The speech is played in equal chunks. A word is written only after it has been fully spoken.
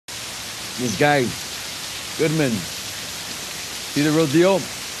This guy, Goodman. See the real deal?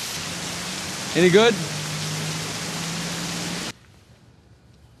 Any good?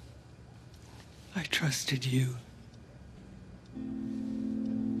 I trusted you.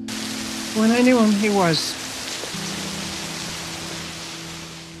 When I knew him, he was.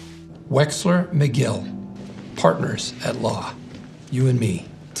 Wexler, McGill, partners at law. You and me,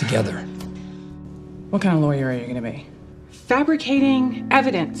 together. What kind of lawyer are you gonna be? Fabricating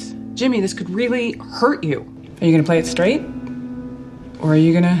evidence. Jimmy, this could really hurt you. Are you gonna play it straight? Or are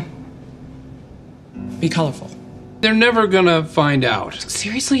you gonna be colorful? They're never gonna find out.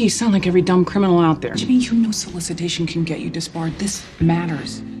 Seriously, you sound like every dumb criminal out there. Jimmy, you know solicitation can get you disbarred. This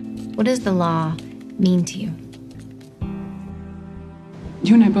matters. What does the law mean to you?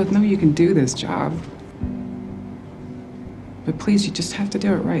 You and I both know you can do this job. But please, you just have to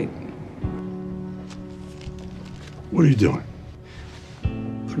do it right. What are you doing?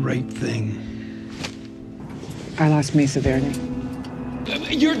 The right thing. I lost Mesa Verde.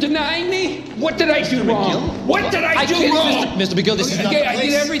 You're denying me? What did I do wrong? What did I do wrong? Mr. McGill, this is not the I did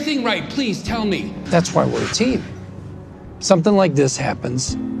place. everything right. Please tell me. That's why we're a team. Something like this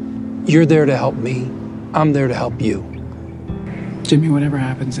happens. You're there to help me. I'm there to help you. Jimmy, whatever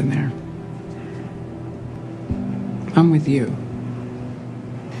happens in there, I'm with you.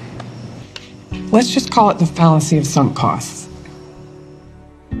 Let's just call it the fallacy of sunk costs.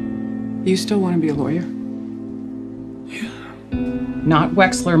 You still want to be a lawyer? Yeah. Not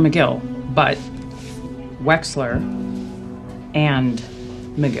Wexler McGill, but Wexler and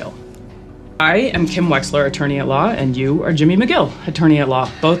McGill. I am Kim Wexler, attorney at law, and you are Jimmy McGill, attorney at law.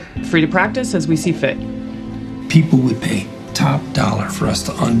 Both free to practice as we see fit. People would pay top dollar for us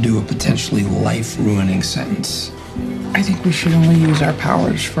to undo a potentially life-ruining sentence. I think we should only use our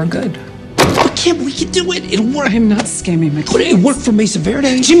powers for good. Kim, we can do it. It'll work. I'm not scamming my But it worked for Mesa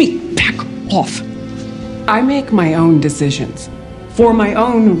Verde. Jimmy, back off. I make my own decisions for my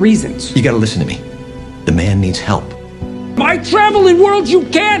own reasons. You gotta listen to me. The man needs help. I travel in worlds you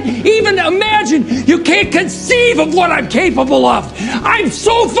can't even imagine. You can't conceive of what I'm capable of. I'm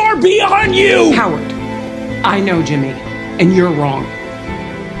so far beyond you. Howard, I know Jimmy, and you're wrong.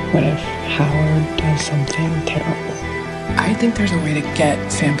 What if Howard does something terrible? I think there's a way to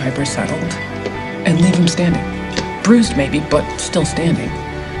get Sandpiper settled and leave him standing. Bruised maybe, but still standing.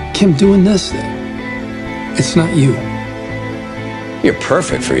 Kim, doing this thing, it's not you. You're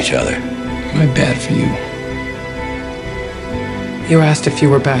perfect for each other. Am I bad for you? You asked if you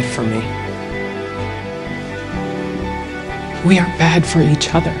were bad for me. We are bad for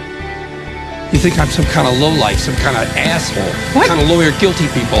each other. You think I'm some kind of lowlife, some kind of asshole? What? Kind of lawyer guilty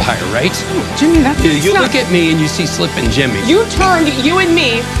people hire, right? Jimmy, that's You not... look at me and you see Slippin' Jimmy. You turned you and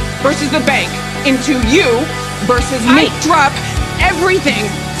me versus the bank into you versus me. I drop everything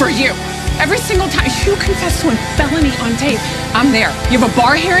for you. Every single time you confess to a felony on tape, I'm there. You have a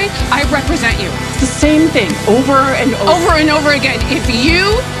bar hearing, I represent you. It's the same thing over and over and over again. If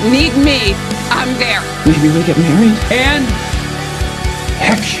you need me, I'm there. Maybe we get married. And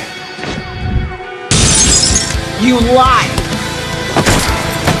Heck yeah. You lie.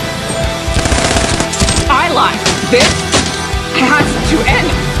 I lie. This has to end.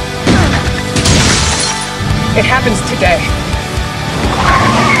 It happens today.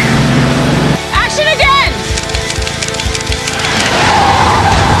 Action again!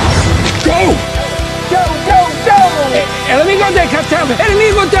 go! Go, go, go! Enemigo del cartel!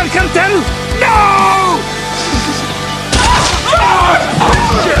 Enemigo del cartel! No!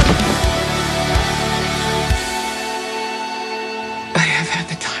 I have had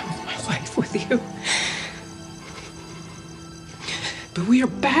the time of my life with you. But we are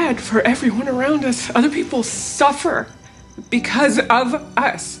bad for everyone around us. Other people suffer because of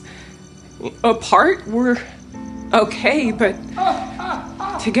us. Apart, we're okay, but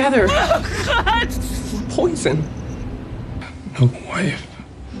together, we're poison. No wife.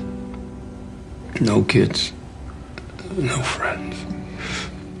 No kids. No friends.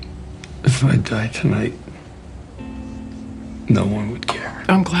 If I die tonight, no one would care.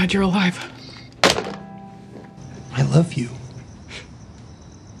 I'm glad you're alive. I love you.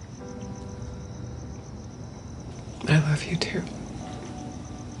 I love you too.